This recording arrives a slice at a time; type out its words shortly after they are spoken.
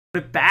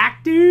It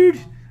back,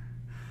 dude.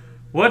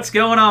 What's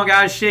going on,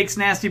 guys?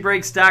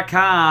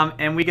 ShakesNastyBreaks.com,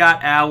 and we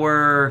got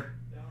our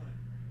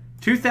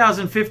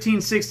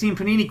 2015-16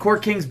 Panini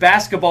Court Kings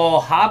basketball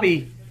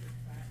hobby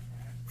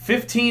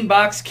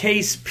 15-box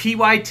case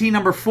PYT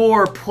number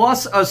 4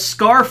 plus a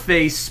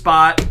Scarface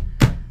spot.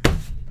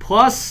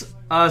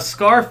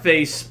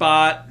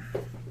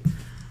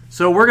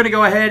 So we're going to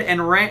go ahead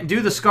and do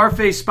the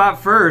Scarface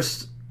spot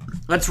first.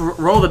 Let's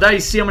roll the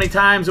dice, see how many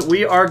times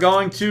we are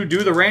going to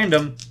do the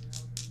random.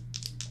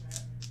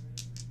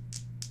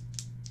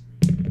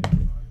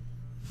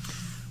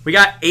 We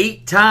got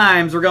 8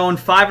 times. We're going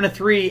 5 and a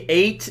 3.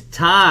 8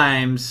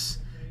 times.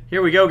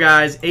 Here we go,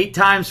 guys. 8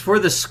 times for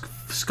the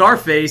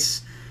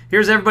Scarface.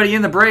 Here's everybody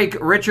in the break.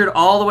 Richard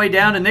all the way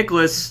down to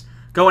Nicholas.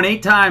 Going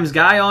 8 times.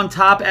 Guy on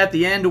top at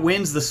the end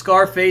wins the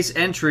Scarface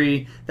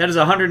entry. That is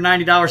a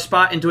 $190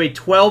 spot into a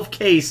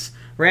 12-case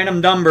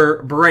random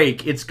number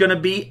break. It's going to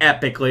be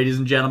epic, ladies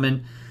and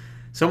gentlemen.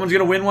 Someone's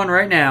going to win one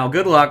right now.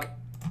 Good luck.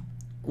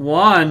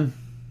 1.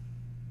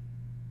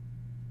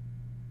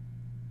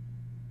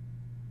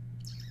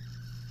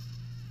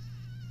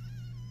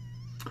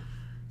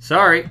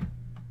 Sorry,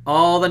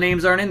 all the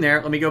names aren't in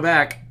there. Let me go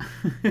back.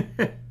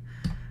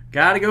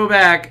 Gotta go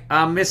back.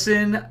 I'm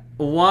missing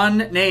one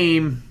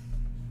name.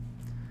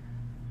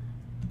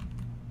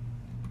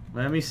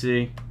 Let me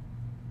see.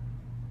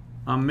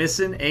 I'm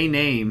missing a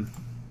name.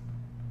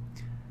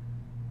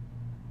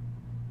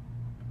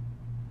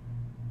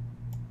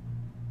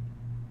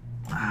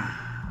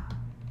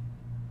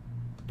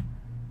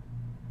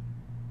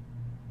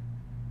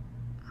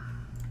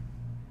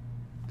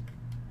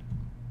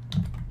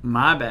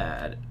 My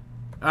bad.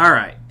 All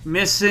right.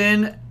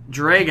 Missing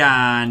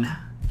Dragon.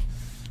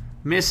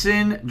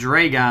 Missing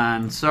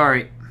Dragon.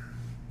 Sorry.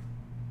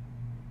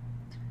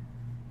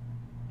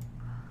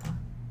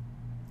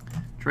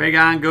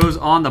 Dragon goes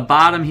on the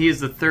bottom. He is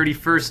the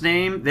 31st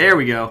name. There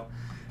we go.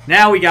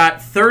 Now we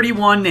got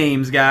 31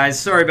 names, guys.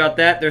 Sorry about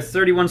that. There's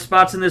 31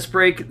 spots in this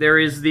break. There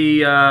is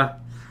the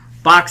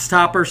box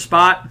topper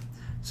spot.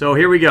 So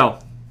here we go.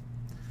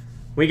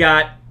 We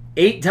got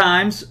 8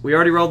 times. We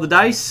already rolled the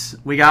dice.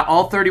 We got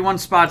all 31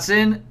 spots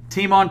in.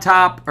 Team on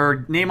top,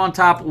 or name on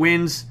top,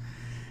 wins.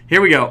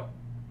 Here we go.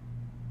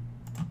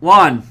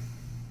 1,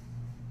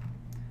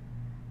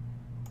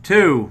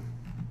 2,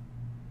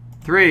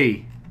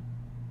 3,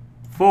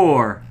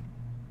 4,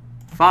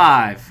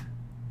 5,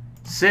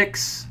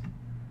 6,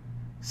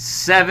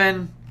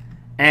 7,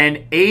 and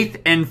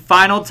 8th and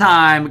final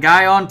time.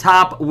 Guy on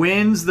top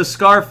wins the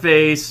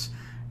Scarface.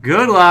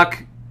 Good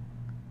luck.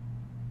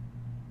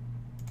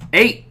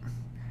 8.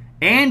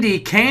 Andy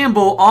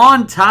Campbell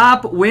on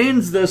top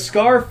wins the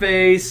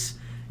Scarface.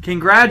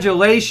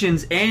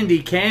 Congratulations,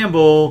 Andy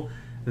Campbell.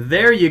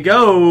 There you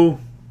go.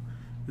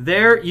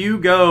 There you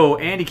go.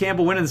 Andy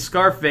Campbell winning the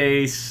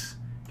Scarface.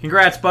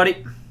 Congrats,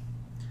 buddy.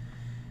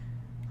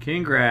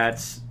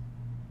 Congrats.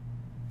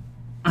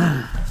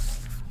 All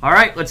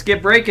right, let's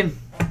get breaking.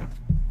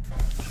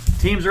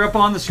 Teams are up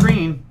on the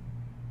screen.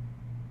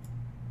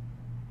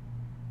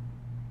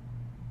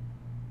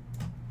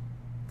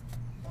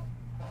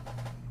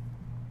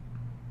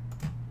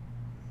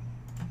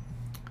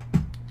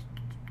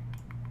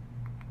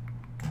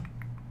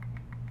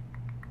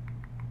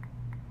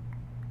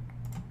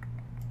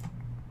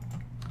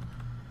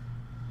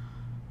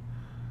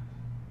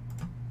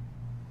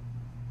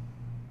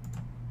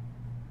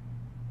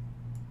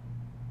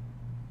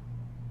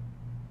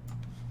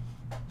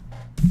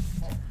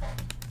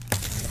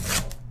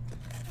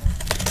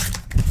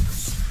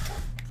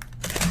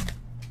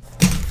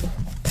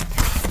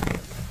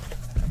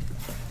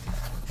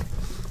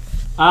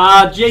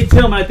 Jay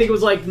Tillman, I think it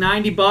was like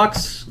 90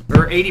 bucks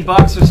or 80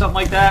 bucks or something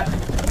like that.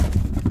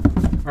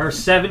 Or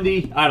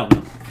 70, I don't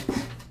know.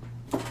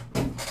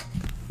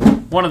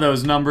 One of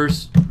those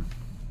numbers.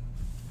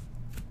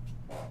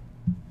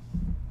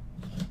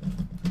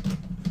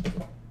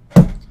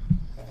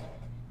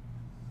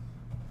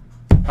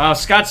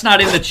 Scott's not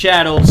in the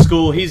chat, old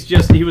school.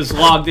 He was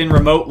logged in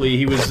remotely.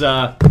 He was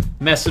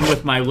messing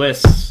with my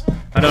lists.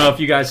 I don't know if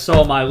you guys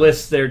saw my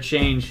lists there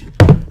change.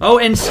 Oh,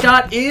 and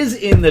Scott is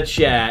in the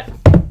chat.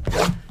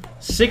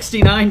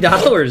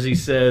 $69, he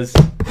says.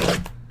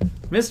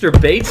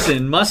 Mr.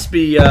 Bateson must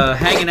be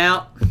hanging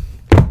out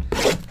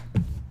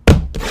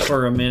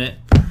for a minute.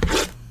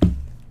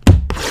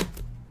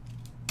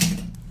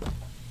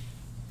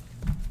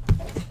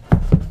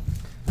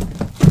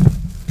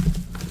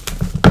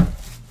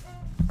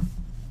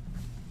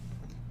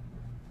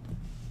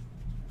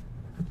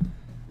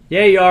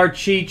 Yeah, you are,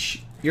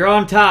 Cheech. You're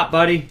on top,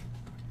 buddy.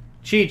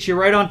 Cheech, you're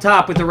right on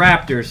top with the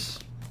Raptors.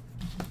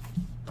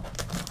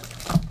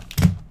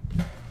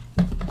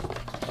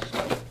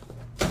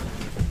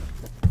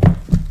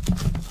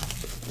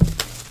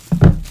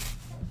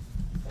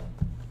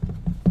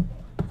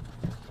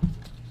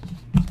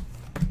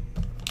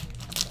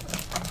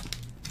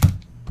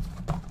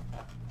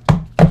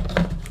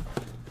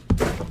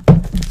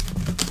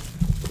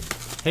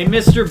 Hey,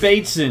 Mr.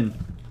 Bateson.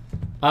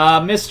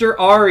 Mr.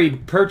 Ari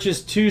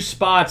purchased 2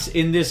 spots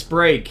in this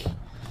break.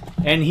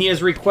 And he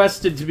has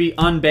requested to be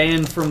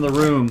unbanned from the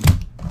room.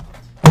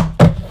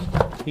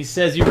 He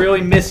says he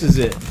really misses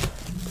it.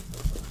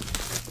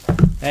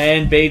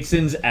 And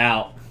Bateson's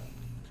out.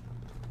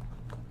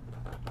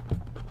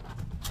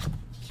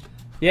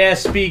 Yeah,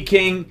 Speed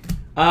King.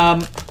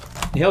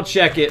 He'll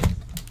check it.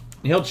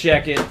 He'll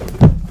check it.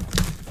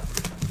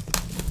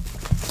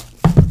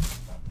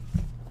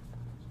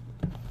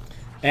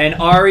 And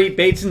Ari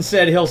Bateson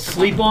said he'll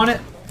sleep on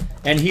it,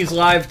 and he's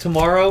live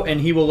tomorrow,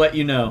 and he will let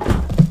you know.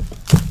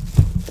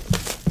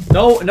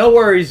 No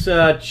worries,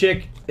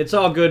 Chick. It's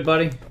all good,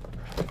 buddy.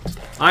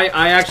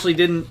 I actually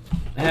didn't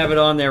have it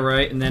on there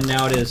right, and then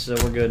now it is, so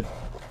we're good.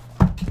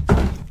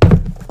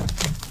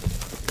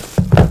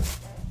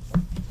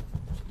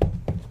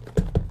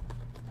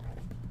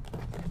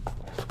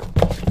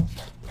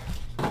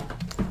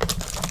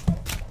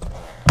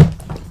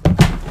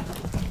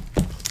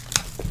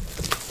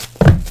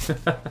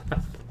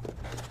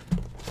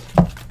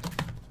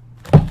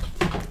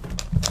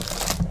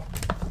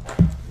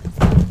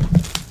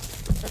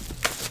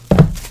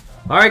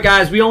 All right,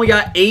 guys, we only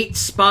got 8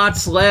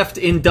 spots left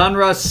in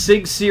Dunruss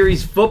SIG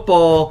Series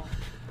football.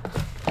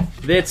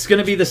 It's going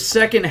to be the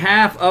second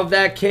half of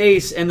that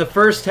case, and the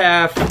first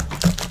half,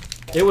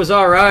 it was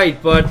all right,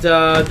 but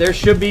there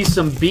should be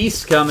some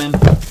beasts coming.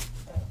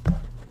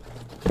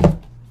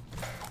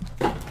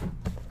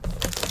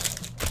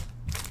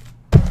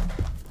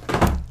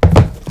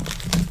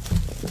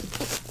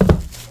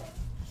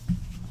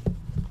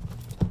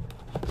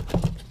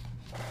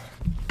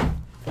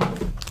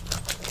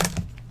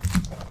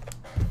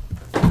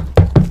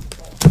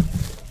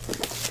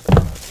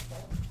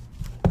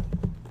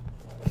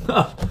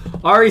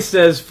 Ari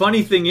says,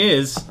 funny thing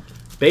is,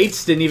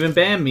 Bates didn't even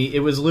ban me. It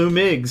was Lou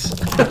Miggs.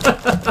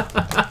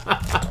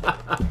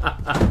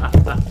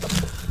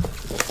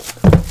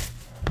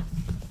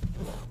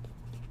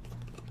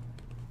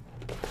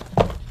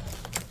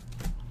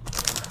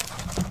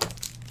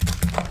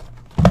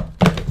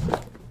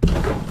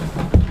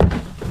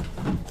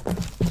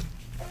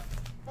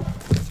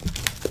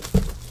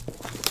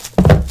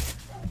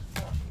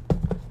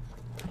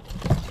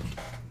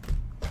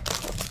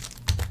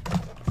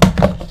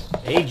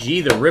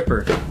 AG the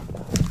Ripper.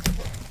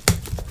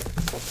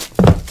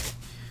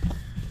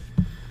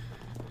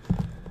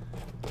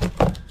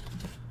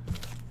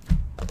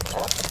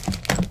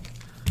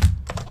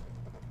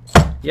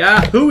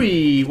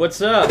 Yahooey,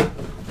 what's up?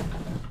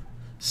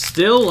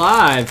 Still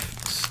live.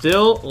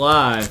 Still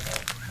live.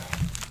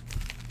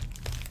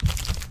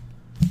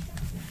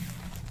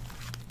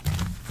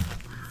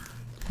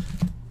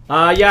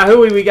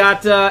 Yahooey, we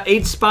got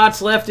 8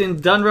 spots left in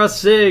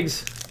Dunruss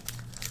SIGs.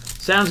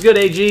 Sounds good,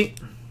 AG.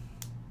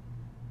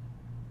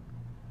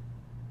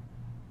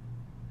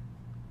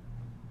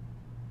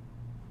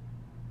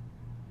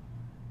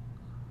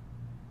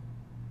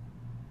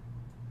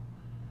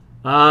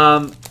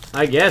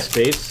 I guess,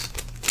 Bates.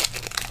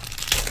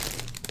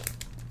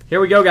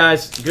 Here we go,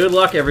 guys. Good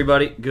luck,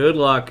 everybody. Good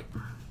luck.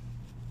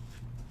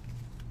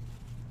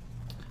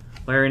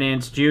 Larry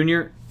Nance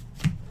Jr.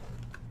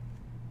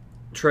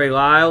 Trey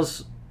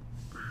Lyles.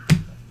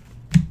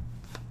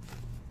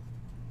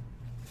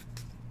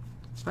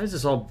 Why is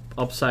this all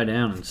upside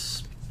down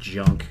and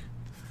junk?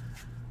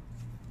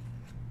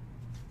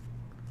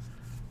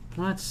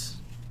 What's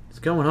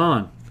going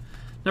on?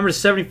 Number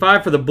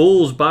 75 for the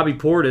Bulls, Bobby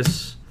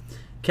Portis.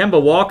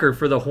 Kemba Walker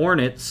for the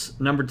Hornets,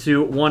 number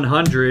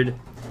 2/100.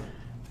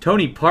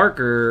 Tony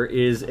Parker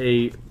is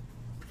a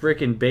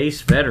freaking base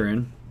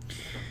veteran.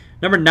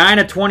 Number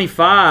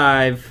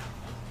 9/25.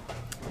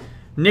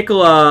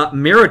 Nikola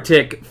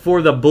Mirotic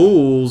for the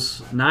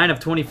Bulls.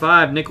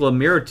 9/25. Nikola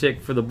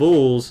Mirotic for the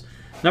Bulls.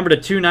 Number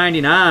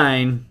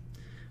 299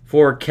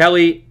 for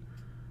Kelly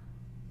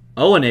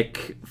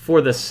Olynyk for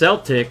the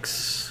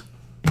Celtics.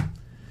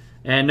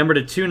 And number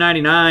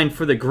 299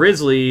 for the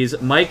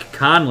Grizzlies, Mike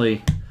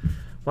Conley.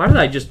 Why did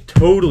I just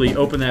totally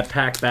open that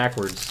pack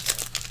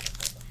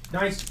backwards?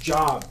 Nice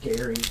job,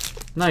 Gary.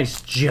 Nice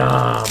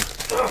job.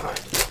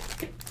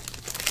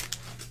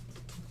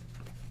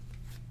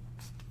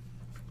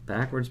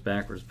 Backwards,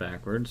 backwards,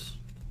 backwards.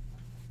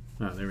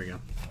 Oh, there we go.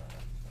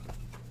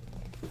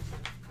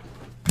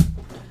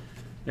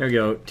 There we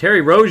go. Terry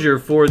Rozier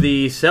for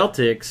the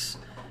Celtics.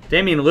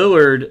 Damian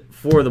Lillard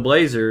for the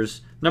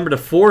Blazers. Number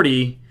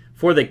 40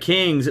 for the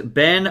Kings,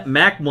 Ben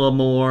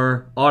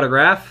McLemore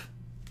autograph.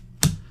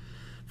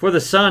 For the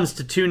Suns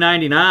to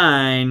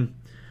 299,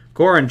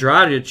 Goran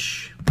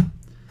Dragic.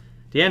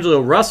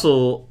 D'Angelo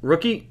Russell,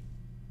 rookie,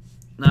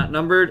 not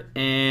numbered.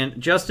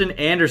 And Justin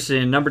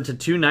Anderson, numbered to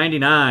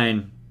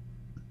 299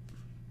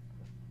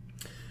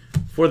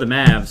 for the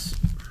Mavs.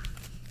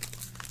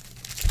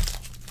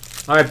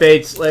 All right,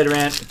 Bates, later,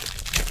 man.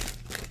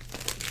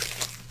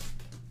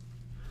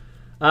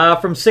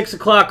 From 6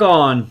 o'clock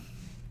on,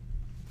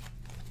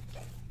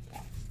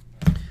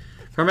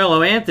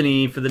 Carmelo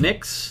Anthony for the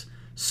Knicks.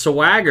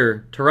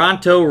 Swagger,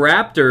 Toronto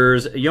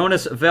Raptors,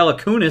 Jonas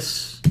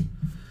Valanciunas.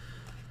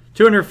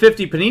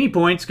 250 Panini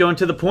points going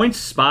to the points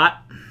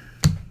spot.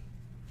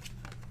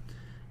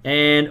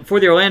 And for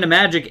the Orlando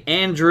Magic,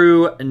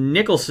 Andrew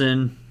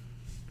Nicholson,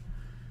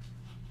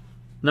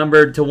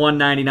 numbered to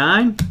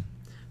 199.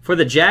 For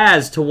the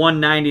Jazz to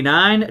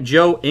 199,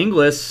 Joe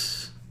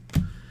Ingles.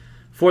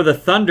 For the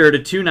Thunder to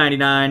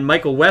 299,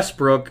 Michael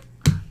Westbrook,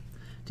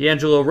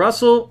 D'Angelo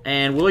Russell,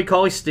 and Willie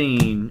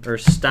Cauley-Stein, or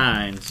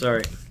Stein,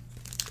 sorry.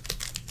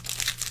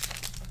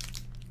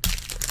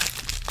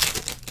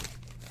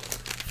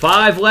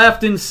 Five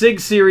left in SIG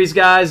Series,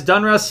 guys.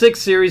 Dunruss 6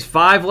 Series,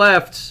 5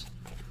 left.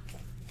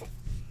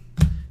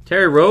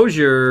 Terry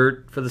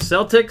Rozier for the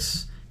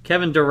Celtics.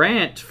 Kevin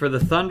Durant for the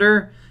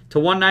Thunder. To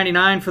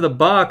 199 for the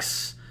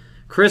Bucks.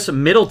 Chris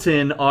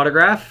Middleton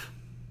autograph.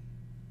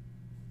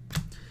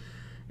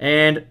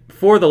 And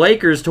for the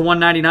Lakers to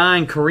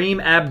 199,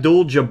 Kareem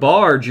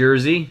Abdul-Jabbar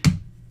jersey.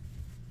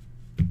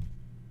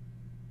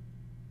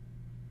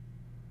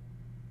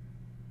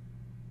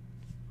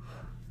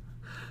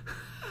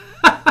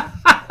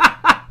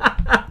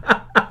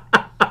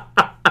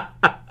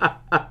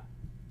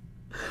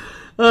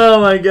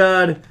 Oh my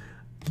God.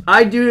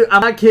 I'm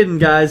not kidding,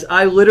 guys.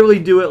 I literally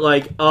do it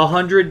like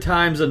 100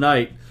 times a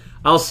night.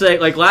 I'll say,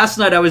 like last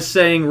night I was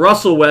saying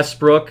Russell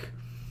Westbrook.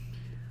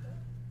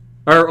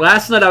 Or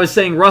last night I was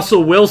saying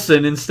Russell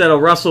Wilson instead of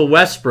Russell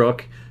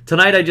Westbrook.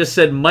 Tonight I just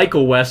said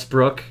Michael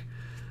Westbrook.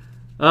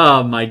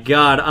 Oh my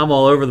God, I'm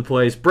all over the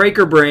place.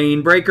 Breaker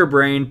Brain.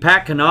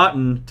 Pat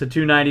Connaughton to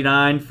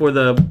 299 for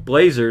the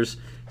Blazers.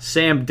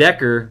 Sam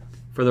Decker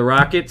for the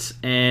Rockets.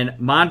 And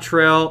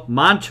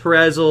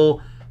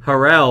Montrezl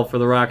Harrell for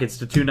the Rockets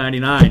to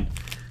 299.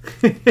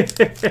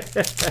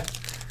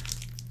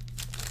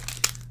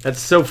 That's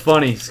so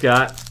funny,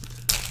 Scott.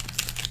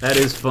 That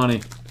is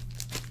funny.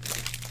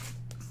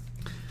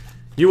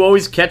 You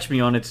always catch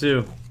me on it,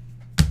 too.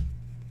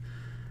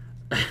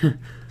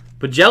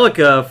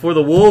 Bajelica for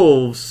the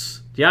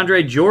Wolves.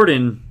 DeAndre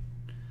Jordan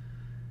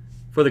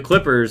for the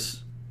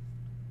Clippers.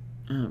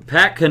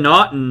 Pat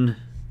Connaughton,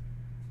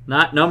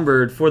 not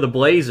numbered, for the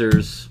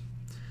Blazers.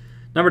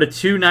 Number to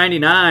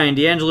 299,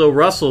 D'Angelo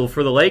Russell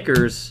for the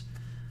Lakers.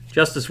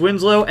 Justice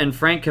Winslow and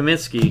Frank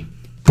Kaminsky.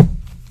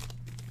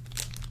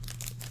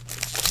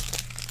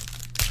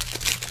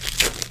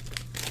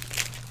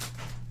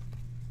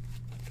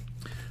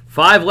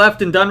 Five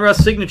left in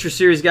Dunruss Signature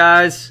Series,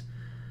 guys.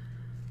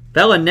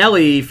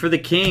 Bellinelli for the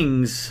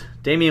Kings.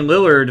 Damian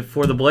Lillard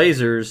for the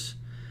Blazers.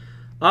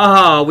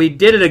 Ah, we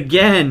did it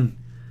again.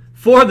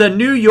 For the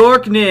New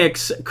York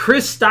Knicks,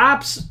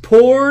 Kristaps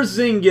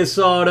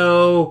Porzingis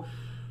auto.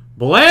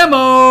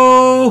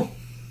 Blammo!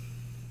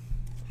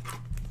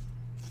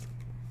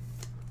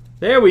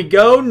 There we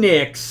go,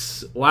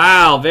 Knicks.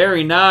 Wow,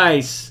 very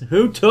nice.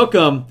 Who took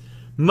them?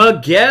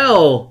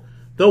 Miguel.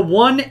 The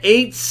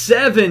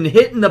 187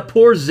 hitting the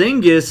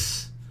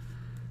Porzingis.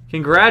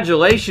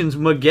 Congratulations,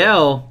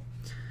 Miguel.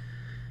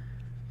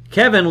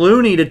 Kevin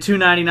Looney to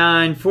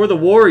 299 for the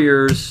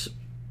Warriors.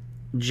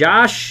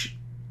 Josh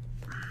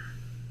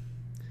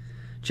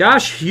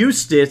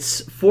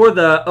Hustitz for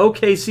the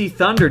OKC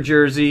Thunder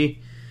jersey.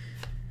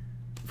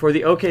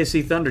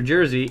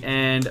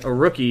 And a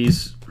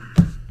rookies.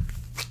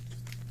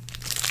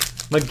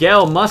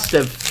 Miguel must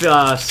have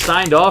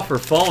signed off or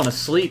fallen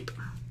asleep.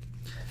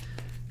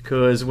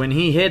 Because when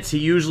he hits, he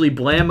usually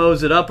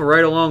blammos it up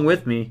right along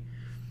with me.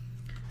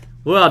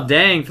 Well,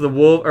 dang for the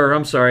Wolves. Or,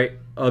 I'm sorry.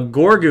 A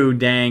Gorgu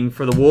dang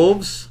for the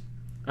Wolves.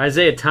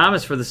 Isaiah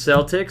Thomas for the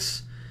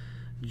Celtics.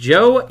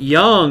 Joe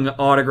Young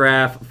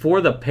autograph for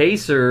the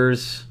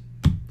Pacers.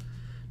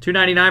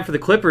 $2.99 for the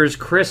Clippers.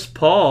 Chris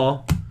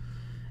Paul.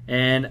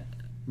 And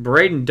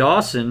Braden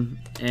Dawson.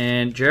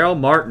 And Gerald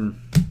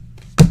Martin.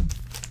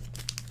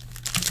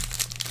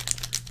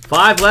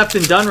 5 left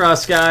in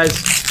Dunruss,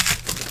 guys.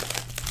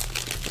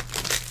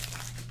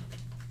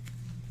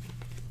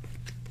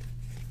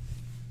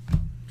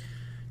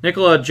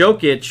 Nikola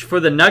Jokic for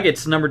the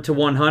Nuggets, numbered to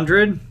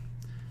 100.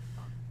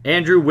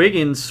 Andrew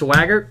Wiggins,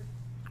 swagger.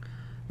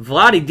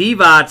 Vlade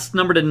Divac,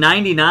 numbered to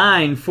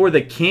 99 for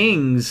the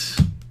Kings.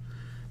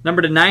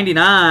 Number to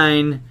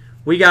 99,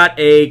 we got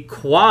a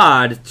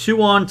quad,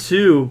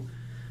 2-on-2.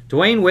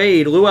 Dwayne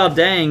Wade, Luol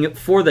Deng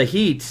for the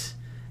Heat.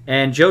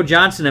 And Joe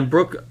Johnson and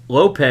Brooke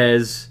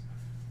Lopez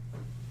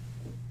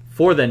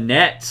for the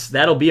Nets.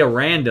 That'll be a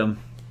random.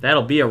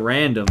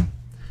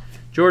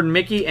 Jordan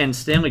Mickey and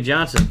Stanley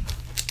Johnson.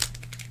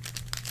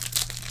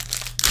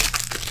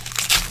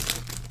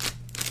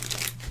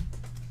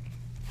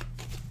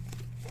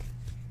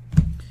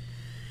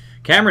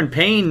 Cameron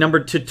Payne,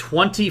 numbered to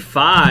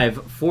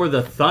 25 for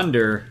the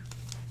Thunder.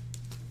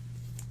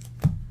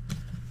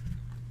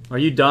 Are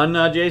you done,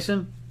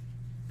 Jason?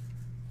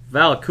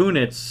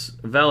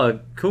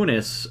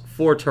 Valanciunas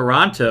for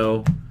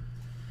Toronto.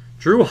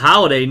 Drew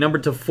Holiday,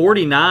 numbered to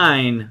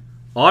 49,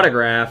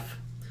 autograph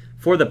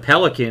for the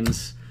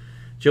Pelicans.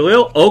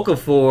 Jahlil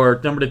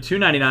Okafor, numbered to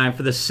 299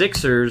 for the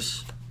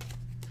Sixers.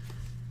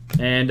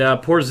 And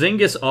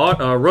Porzingis,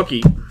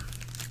 rookie.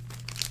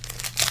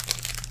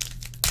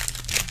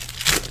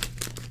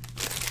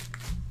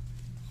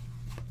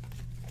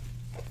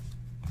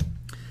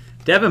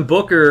 Devin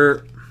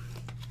Booker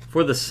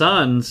for the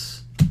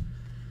Suns.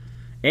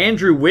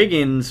 Andrew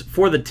Wiggins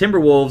for the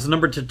Timberwolves,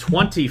 number to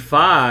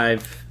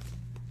 25.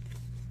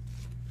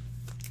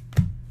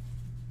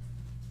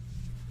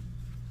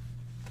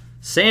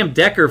 Sam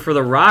Decker for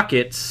the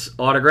Rockets,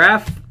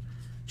 autograph.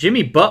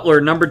 Jimmy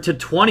Butler, number to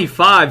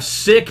 25.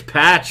 Sick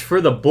patch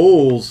for the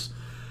Bulls.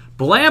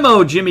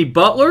 Blammo, Jimmy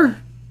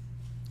Butler.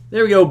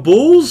 There we go,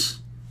 Bulls.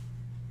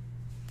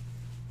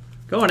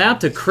 Going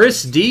out to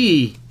Chris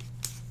D.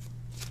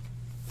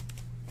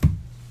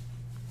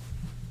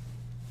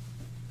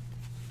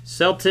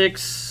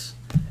 Celtics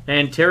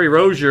and Terry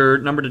Rozier,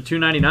 number to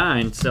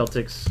 299,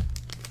 Celtics.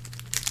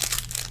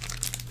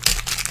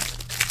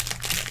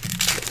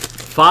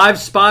 5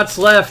 spots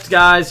left,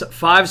 guys.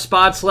 5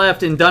 spots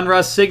left in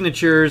Dunruss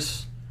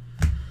signatures.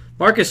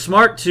 Marcus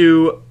Smart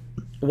to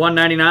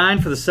 199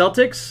 for the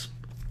Celtics.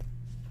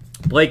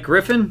 Blake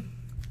Griffin.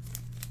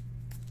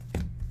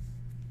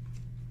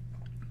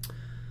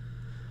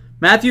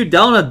 Matthew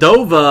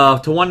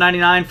Dellavedova to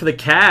 199 for the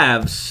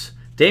Cavs.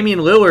 Damian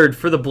Lillard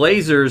for the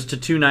Blazers to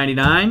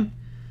 299.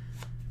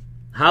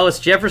 Hollis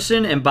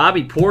Jefferson and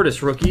Bobby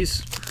Portis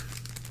rookies.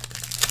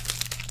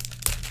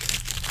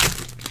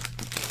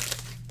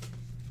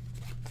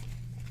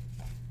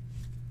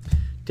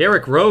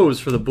 Derrick Rose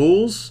for the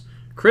Bulls.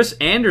 Chris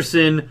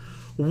Anderson,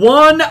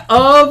 1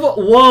 of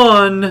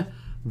 1.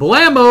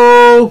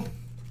 Blammo.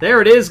 There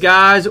it is,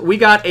 guys. We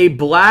got a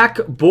black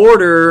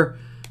border.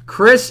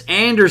 Chris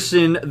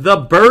Anderson, the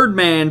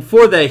Birdman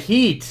for the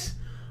Heat.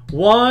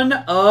 1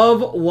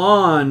 of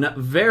 1.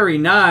 Very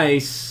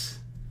nice.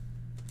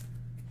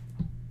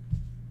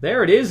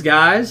 There it is,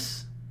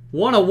 guys.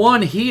 1 of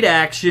 1 Heat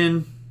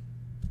action.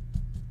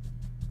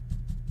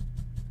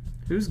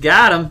 Who's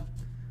got him?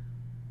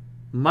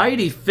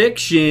 Mighty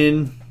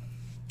Fiction.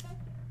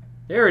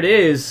 There it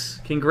is.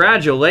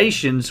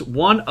 Congratulations.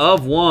 1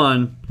 of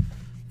 1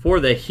 for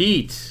the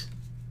Heat.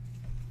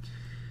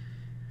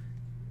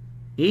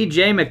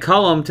 E.J.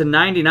 McCollum to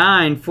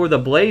 99 for the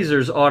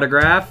Blazers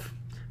autograph.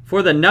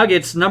 For the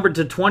Nuggets, numbered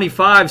to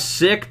 25,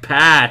 sick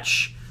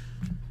patch.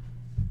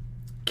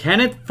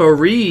 Kenneth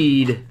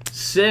Fareed,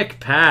 sick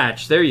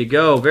patch. There you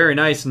go. Very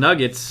nice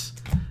Nuggets.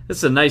 This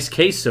is a nice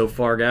case so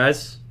far,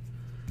 guys.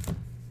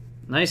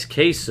 Nice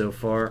case so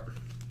far.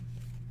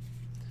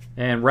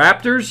 And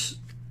Raptors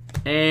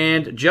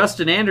and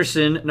Justin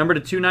Anderson, numbered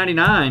to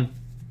 299.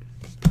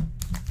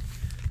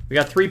 We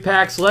got 3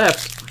 packs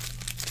left.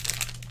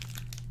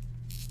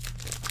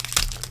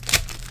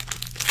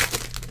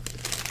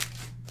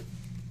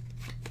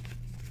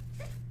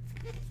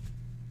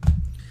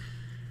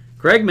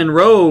 Greg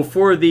Monroe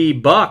for the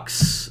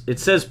Bucks. It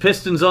says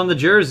Pistons on the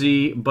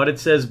jersey, but it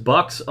says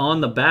Bucks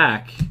on the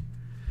back.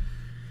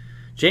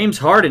 James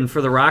Harden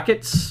for the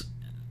Rockets.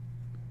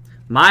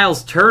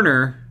 Miles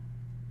Turner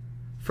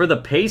for the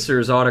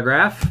Pacers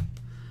autograph.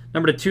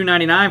 Number to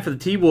 299 for the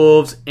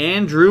T-Wolves.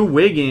 Andrew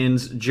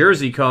Wiggins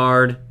jersey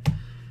card.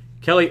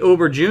 Kelly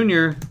Oubre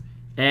Jr.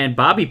 and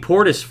Bobby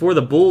Portis for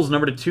the Bulls,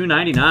 number to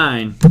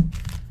 299.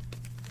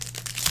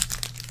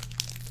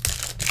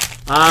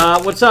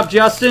 What's up,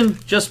 Justin?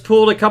 Just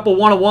pulled a couple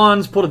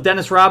 1-of-1s. Pulled a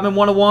Dennis Rodman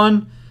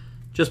 1-of-1.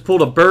 Just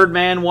pulled a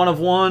Birdman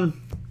 1-of-1.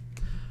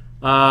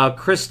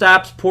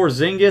 Kristaps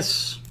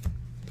Porzingis.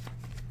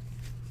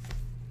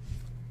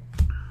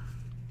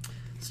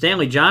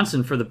 Stanley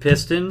Johnson for the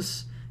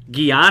Pistons.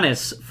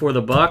 Giannis for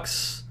the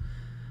Bucks.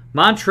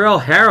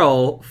 Montrezl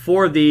Harrell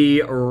for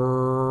the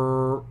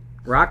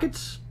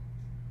Rockets.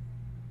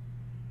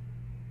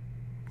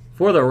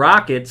 For the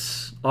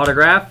Rockets,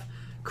 autograph.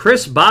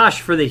 Chris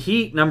Bosh for the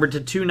Heat, number to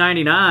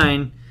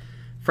 299.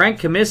 Frank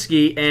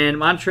Kaminsky and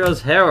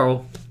Montrezl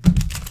Harrell.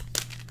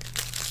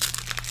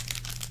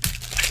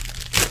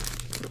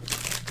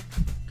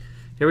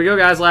 Here we go,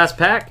 guys. Last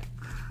pack.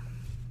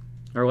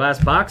 Or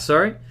last box,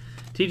 sorry.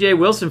 TJ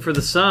Wilson for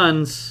the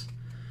Suns.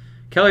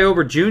 Kelly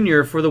Oubre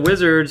Jr. for the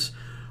Wizards.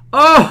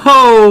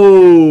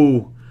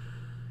 Oh!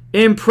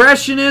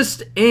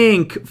 Impressionist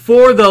ink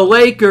for the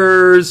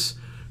Lakers.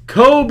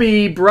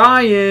 Kobe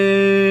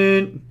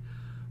Bryant.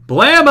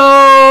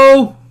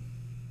 Blammo!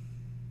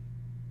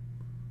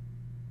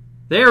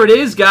 There it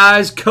is,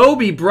 guys.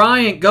 Kobe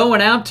Bryant going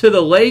out to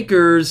the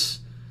Lakers.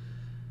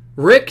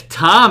 Rick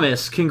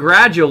Thomas.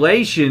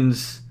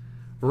 Congratulations.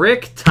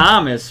 Rick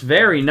Thomas.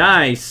 Very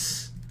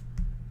nice.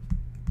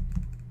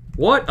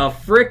 What a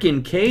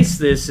frickin' case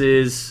this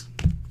is.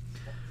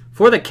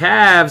 For the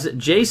Cavs,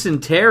 Jason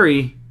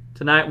Terry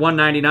tonight,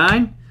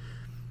 199.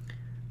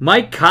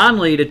 Mike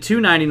Conley to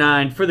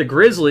 299 for the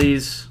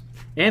Grizzlies.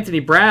 Anthony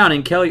Brown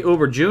and Kelly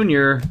Oubre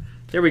Jr.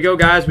 There we go,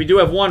 guys. We do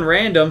have one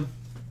random.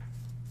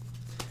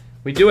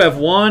 We do have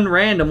one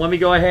random. Let me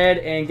go ahead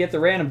and get the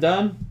random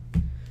done.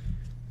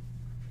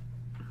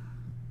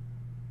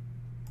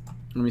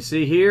 Let me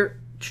see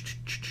here.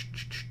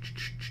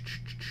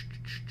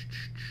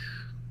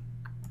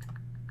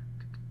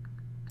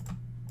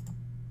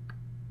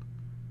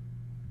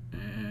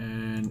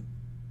 And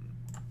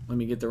let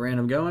me get the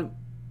random going.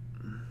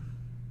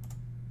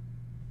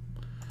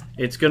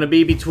 It's going to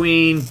be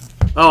between...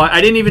 Oh,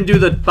 I didn't even do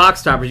the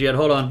box toppers yet.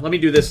 Hold on. Let me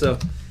do this, though.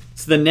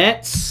 It's the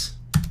Nets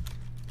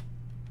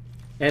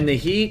And the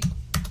Heat,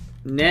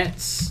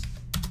 Nets,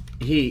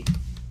 Heat.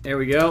 There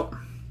we go.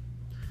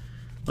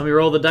 Let me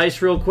roll the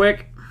dice real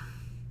quick.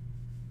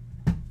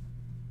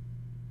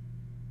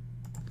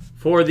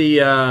 For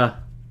the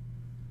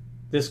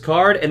this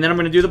card, and then I'm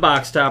going to do the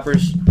box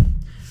toppers.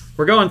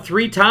 We're going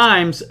 3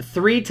 times.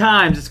 3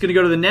 times. It's going to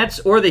go to the Nets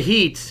or the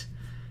Heat.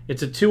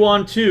 It's a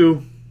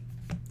 2-on-2.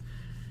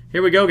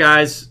 Here we go,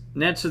 guys.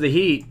 Nets or the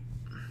Heat.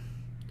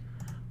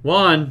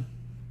 1,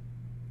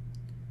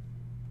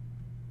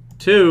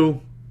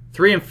 2,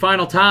 3, and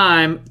final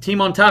time. Team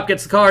on top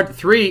gets the card.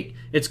 3.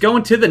 It's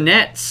going to the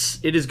Nets.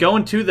 It is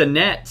going to the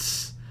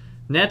Nets.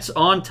 Nets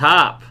on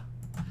top.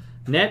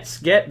 Nets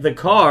get the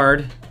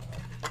card.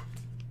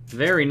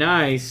 Very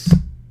nice.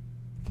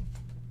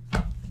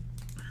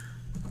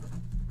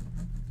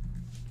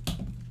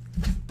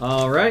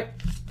 All right,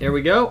 there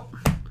we go.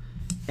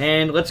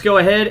 And let's go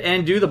ahead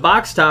and do the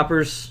box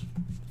toppers.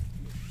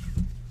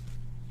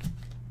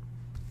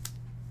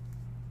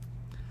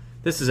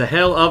 This is a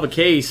hell of a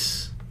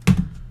case.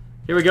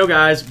 Here we go,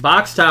 guys.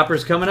 Box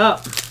toppers coming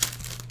up.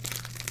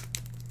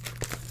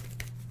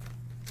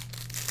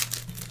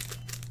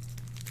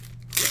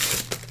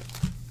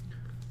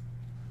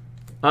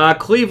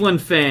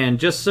 Cleveland fan,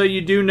 just so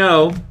you do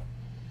know.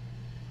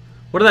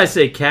 What did I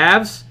say,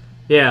 Cavs?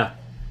 Yeah.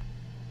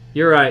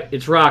 You're right.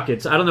 It's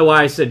Rockets. I don't know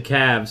why I said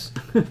Cavs.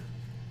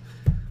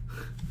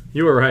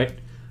 You were right.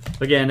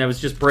 Again, that was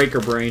just breaker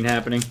brain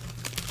happening.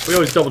 We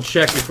always double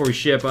check before we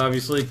ship,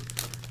 obviously.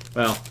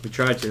 Well, we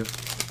try to.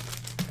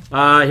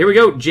 Here we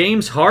go.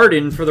 James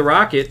Harden for the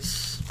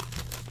Rockets.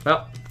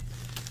 Well,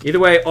 either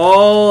way,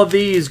 all of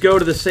these go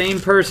to the same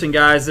person,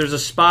 guys. There's a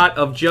spot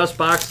of just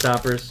box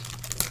toppers.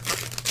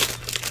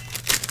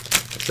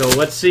 So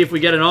let's see if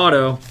we get an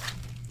auto.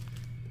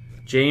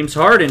 James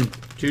Harden.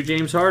 2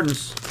 James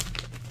Hardens.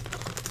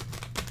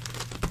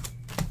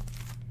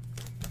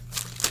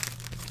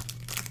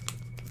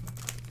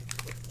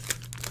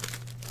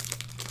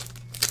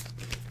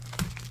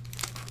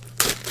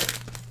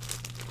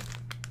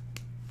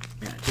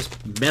 Man, I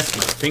just messed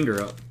my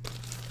finger up.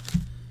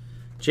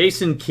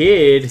 Jason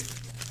Kidd.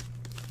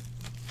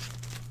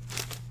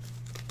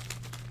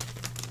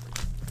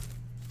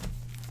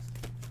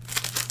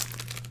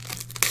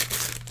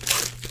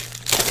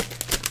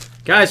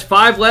 Guys,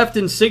 5 left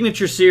in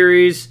Signature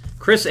Series.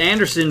 Chris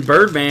Anderson,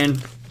 Birdman.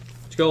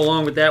 Let's go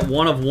along with that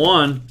 1 of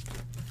 1.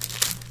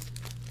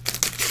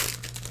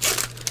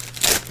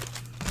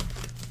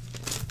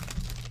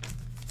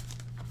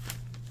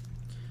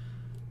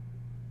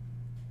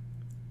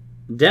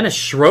 Dennis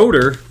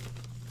Schroeder.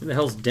 Who the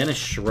hell's Dennis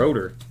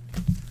Schroeder?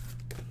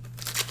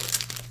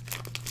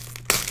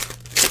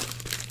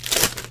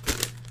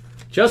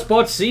 Just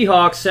bought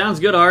Seahawks.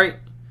 Sounds good, all right.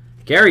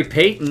 Gary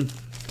Payton.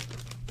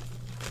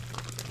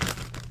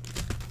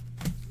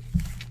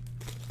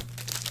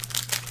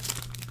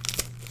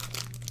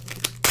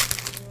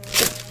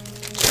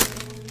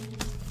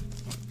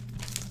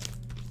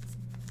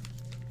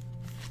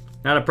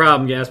 Not a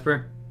problem,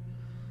 Gasper.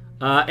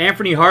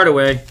 Anthony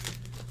Hardaway.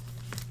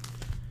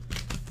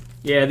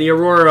 Yeah, the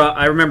Aurora,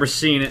 I remember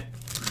seeing it.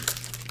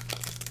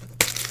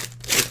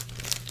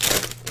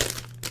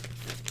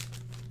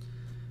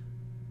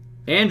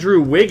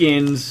 Andrew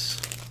Wiggins.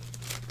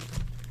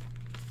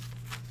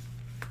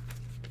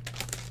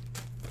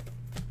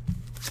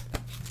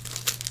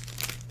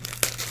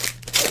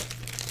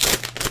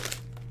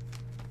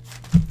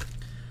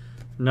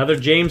 Another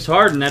James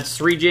Harden. That's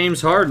 3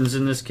 James Hardens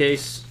in this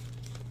case.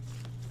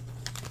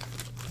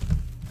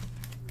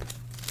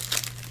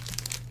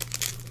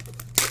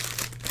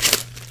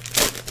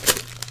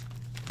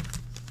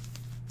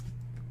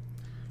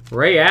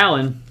 Ray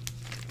Allen.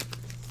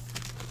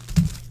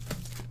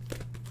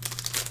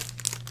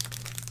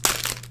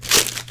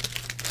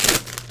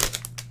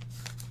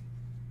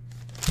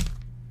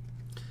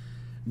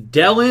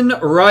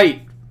 Delon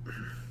Wright.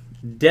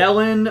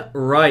 Delon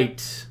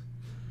Wright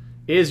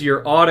is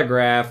your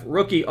autograph.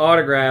 Rookie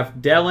autograph,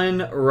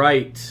 Delon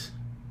Wright.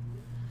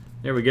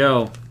 There we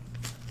go.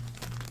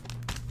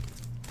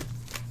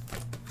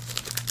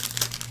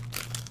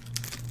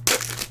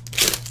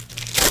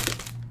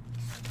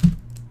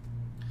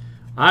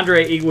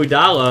 Andre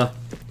Iguodala.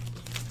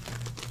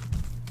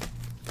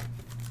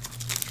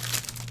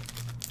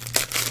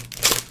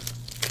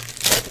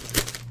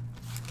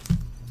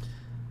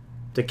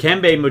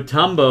 Dikembe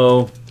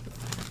Mutombo.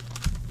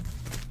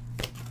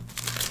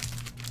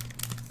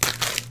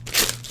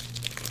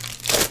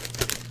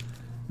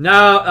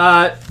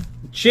 Now,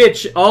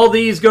 Chich, all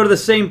these go to the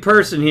same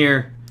person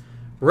here.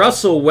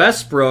 Russell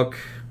Westbrook.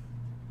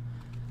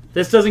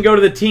 This doesn't go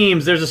to the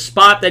teams. There's a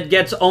spot that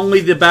gets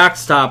only the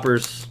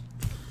backstoppers.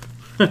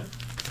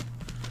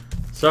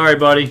 Sorry,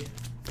 buddy.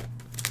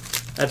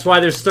 That's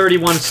why there's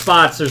 31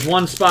 spots. There's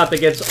one spot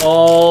that gets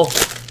all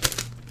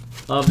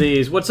of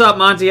these. What's up,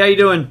 Monty? How you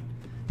doing?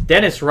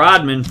 Dennis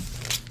Rodman.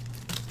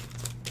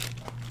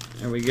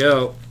 There we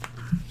go.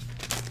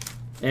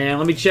 And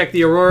let me check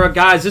the Aurora.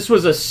 Guys, this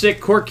was a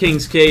sick Court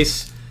Kings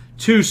case.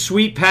 2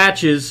 sweet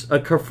patches. A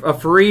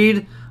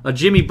Fareed, a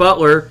Jimmy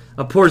Butler,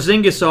 a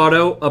Porzingis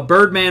auto, a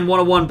Birdman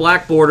 101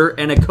 black border,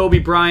 and a Kobe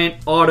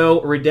Bryant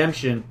auto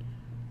redemption.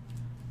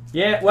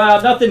 Yeah,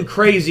 well, nothing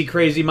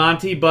crazy,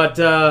 Monty, but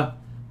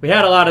we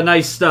had a lot of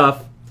nice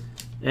stuff.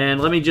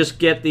 And let me just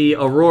get the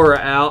Aurora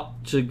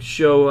out to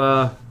show,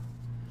 I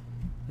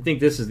think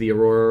this is the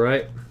Aurora,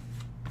 right?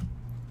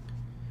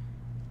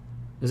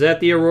 Is that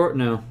the Aurora?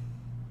 No,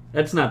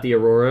 that's not the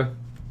Aurora.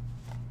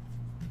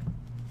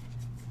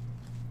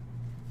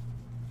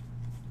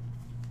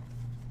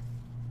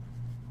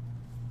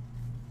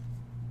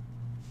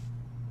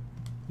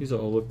 These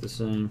all look the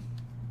same.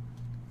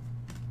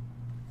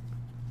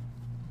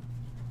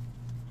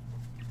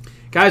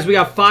 Guys, we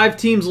got 5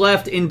 teams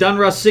left in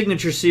Dunruss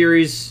Signature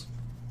Series.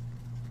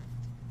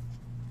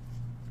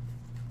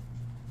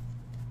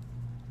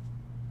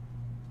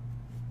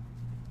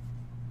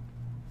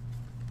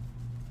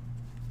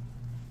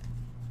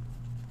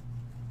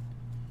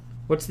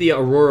 What's the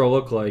Aurora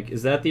look like?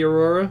 Is that the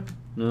Aurora?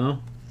 No.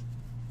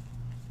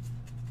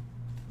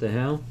 The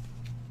hell?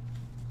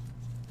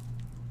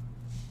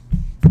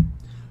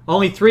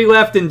 Only 3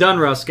 left in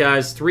Dunruss,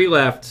 guys. 3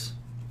 left.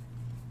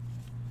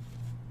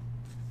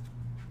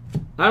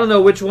 I don't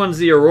know which one's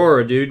the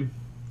Aurora, dude.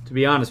 To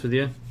be honest with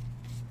you.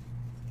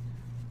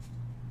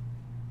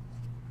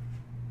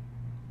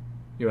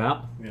 You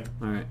out? Yeah.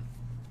 Alright.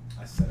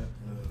 I set up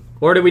the...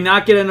 Or did we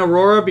not get an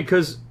Aurora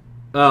because...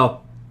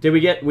 Oh. Did we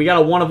get... We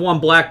got a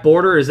 1-of-1 black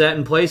border. Is that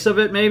in place of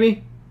it,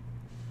 maybe?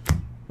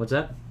 What's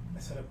that? I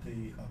set up the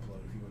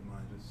upload, if you wouldn't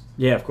mind just...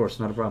 Yeah, of course.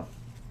 Not a problem.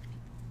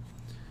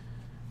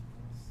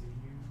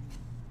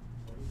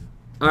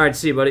 Alright,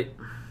 see you, buddy.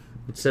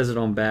 It says it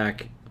on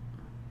back.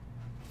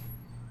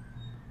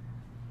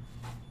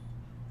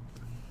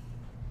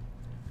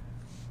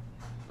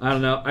 I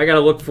don't know. I gotta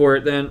look for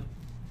it then.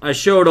 I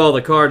showed all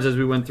the cards as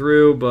we went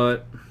through,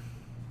 but...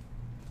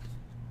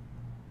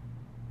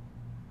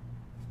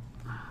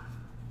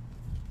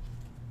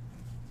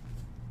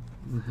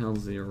 What the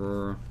hell's the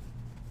Aurora?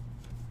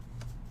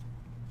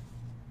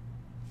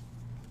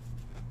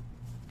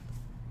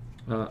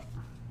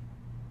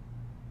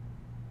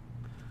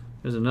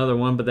 There's another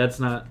one, but that's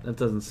not... That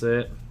doesn't say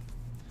it.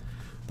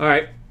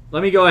 Alright.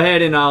 Let me go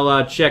ahead and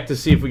I'll check to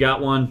see if we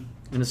got one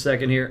in a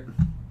second here.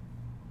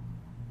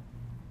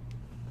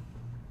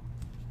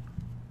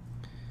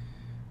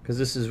 Because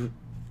this is...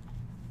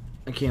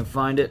 I can't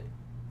find it.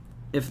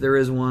 If there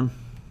is one.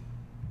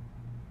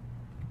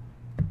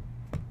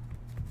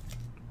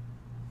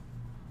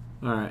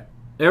 Alright.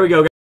 There we go, guys.